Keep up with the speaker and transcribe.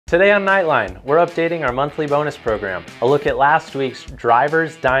Today on KNIGHTLINE, we're updating our monthly bonus program, a look at last week's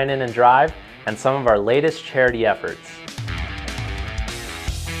Drivers Dine In and Drive, and some of our latest charity efforts.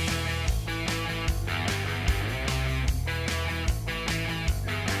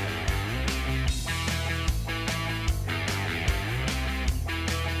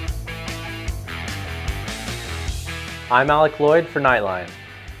 I'm Alec Lloyd for KNIGHTLINE.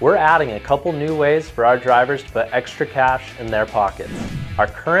 We're adding a couple new ways for our drivers to put extra cash in their pockets. Our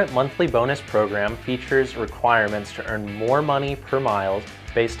current monthly bonus program features requirements to earn more money per mile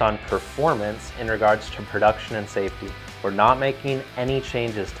based on performance in regards to production and safety. We're not making any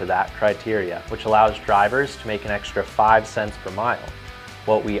changes to that criteria, which allows drivers to make an extra 5 cents per mile.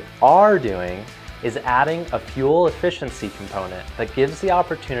 What we are doing is adding a fuel efficiency component that gives the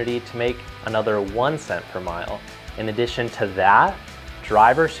opportunity to make another 1 cent per mile. In addition to that,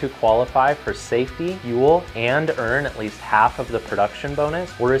 drivers who qualify for safety, fuel, and earn at least half of the production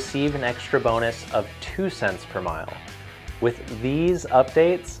bonus will receive an extra bonus of 2 cents per mile. With these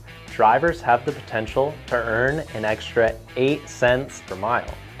updates, drivers have the potential to earn an extra 8 cents per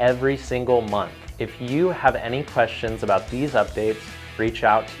mile every single month. If you have any questions about these updates, reach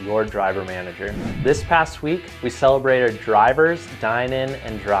out to your driver manager. This past week, we celebrated Drivers Dine In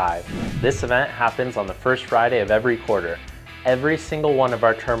and Drive. This event happens on the first Friday of every quarter. Every single one of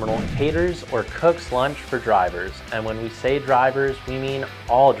our terminals caters or cooks lunch for drivers. And when we say drivers, we mean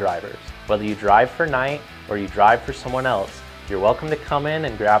all drivers. Whether you drive for Knight or you drive for someone else, you're welcome to come in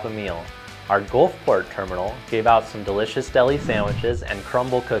and grab a meal. Our Gulfport terminal gave out some delicious deli sandwiches and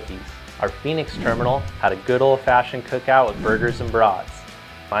crumble cookies. Our Phoenix terminal had a good old-fashioned cookout with burgers and brats.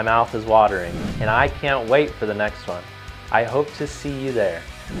 My mouth is watering, and I can't wait for the next one. I hope to see you there.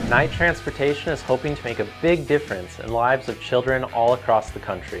 Knight Transportation is hoping to make a big difference in the lives of children all across the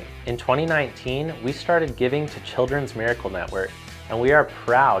country. In 2019, we started giving to Children's Miracle Network, and we are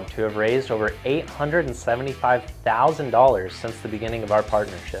proud to have raised over $875,000 since the beginning of our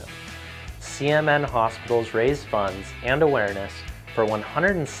partnership. CMN hospitals raise funds and awareness for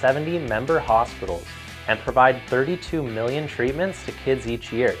 170 member hospitals and provide 32 million treatments to kids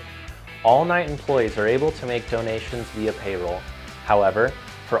each year. All Knight employees are able to make donations via payroll. However,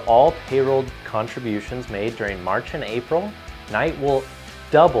 for all payroll contributions made during March and April, Knight will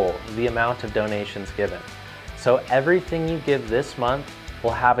double the amount of donations given. So everything you give this month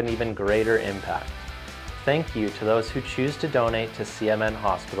will have an even greater impact. Thank you to those who choose to donate to CMN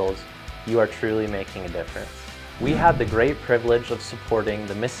hospitals. You are truly making a difference. We had the great privilege of supporting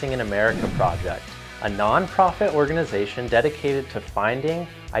the Missing in America Project, a nonprofit organization dedicated to finding,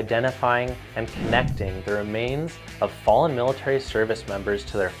 identifying, and connecting the remains of fallen military service members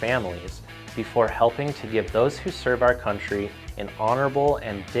to their families before helping to give those who serve our country an honorable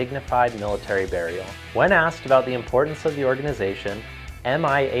and dignified military burial. When asked about the importance of the organization,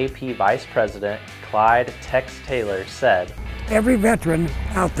 MIAP Vice President Clyde Tex Taylor said, "Every veteran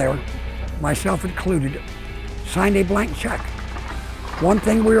out there, myself included, signed a blank check. One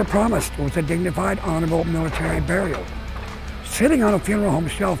thing we were promised was a dignified, honorable military burial. Sitting on a funeral home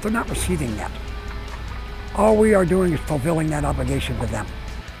shelf, they're not receiving that. All we are doing is fulfilling that obligation to them."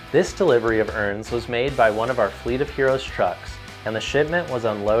 This delivery of urns was made by one of our Fleet of Heroes trucks, and the shipment was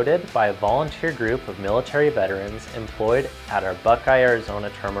unloaded by a volunteer group of military veterans employed at our Buckeye,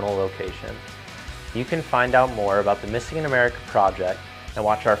 Arizona terminal location. You can find out more about the Missing in America Project and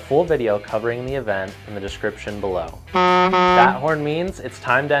watch our full video covering the event in the description below. That horn means it's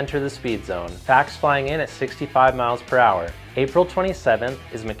time to enter the speed zone. Facts flying in at 65 miles per hour. April 27th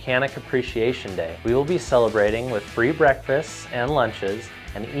is Mechanic Appreciation Day. We will be celebrating with free breakfasts and lunches,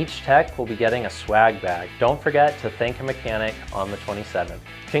 and each tech will be getting a swag bag. Don't forget to thank a mechanic on the 27th.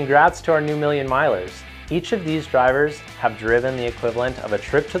 Congrats to our new million milers. Each of these drivers have driven the equivalent of a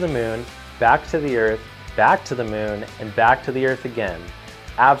trip to the moon, back to the Earth, back to the moon, and back to the Earth again.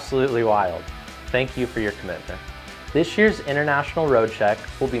 Absolutely wild. Thank you for your commitment. This year's International Road Check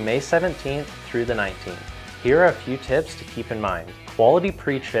will be May 17th through the 19th. Here are a few tips to keep in mind. Quality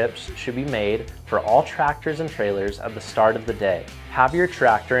pre-trips should be made for all tractors and trailers at the start of the day. Have your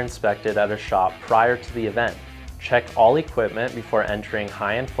tractor inspected at a shop prior to the event. Check all equipment before entering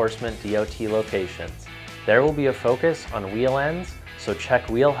high enforcement DOT locations. There will be a focus on wheel ends, so check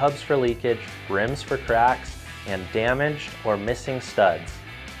wheel hubs for leakage, rims for cracks, and damaged or missing studs.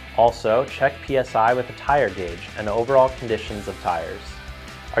 Also, check PSI with a tire gauge and overall conditions of tires.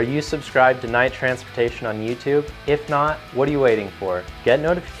 Are you subscribed to Knight Transportation on YouTube? If not, what are you waiting for? Get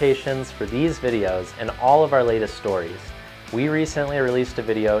notifications for these videos and all of our latest stories. We recently released a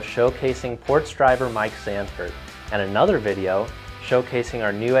video showcasing Ports driver Mike Sanford and another video showcasing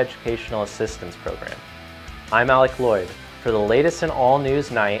our new educational assistance program. I'm Alec Lloyd. For the latest in all news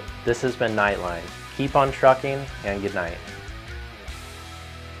Knight, this has been KNIGHTLINE. Keep on trucking and good night.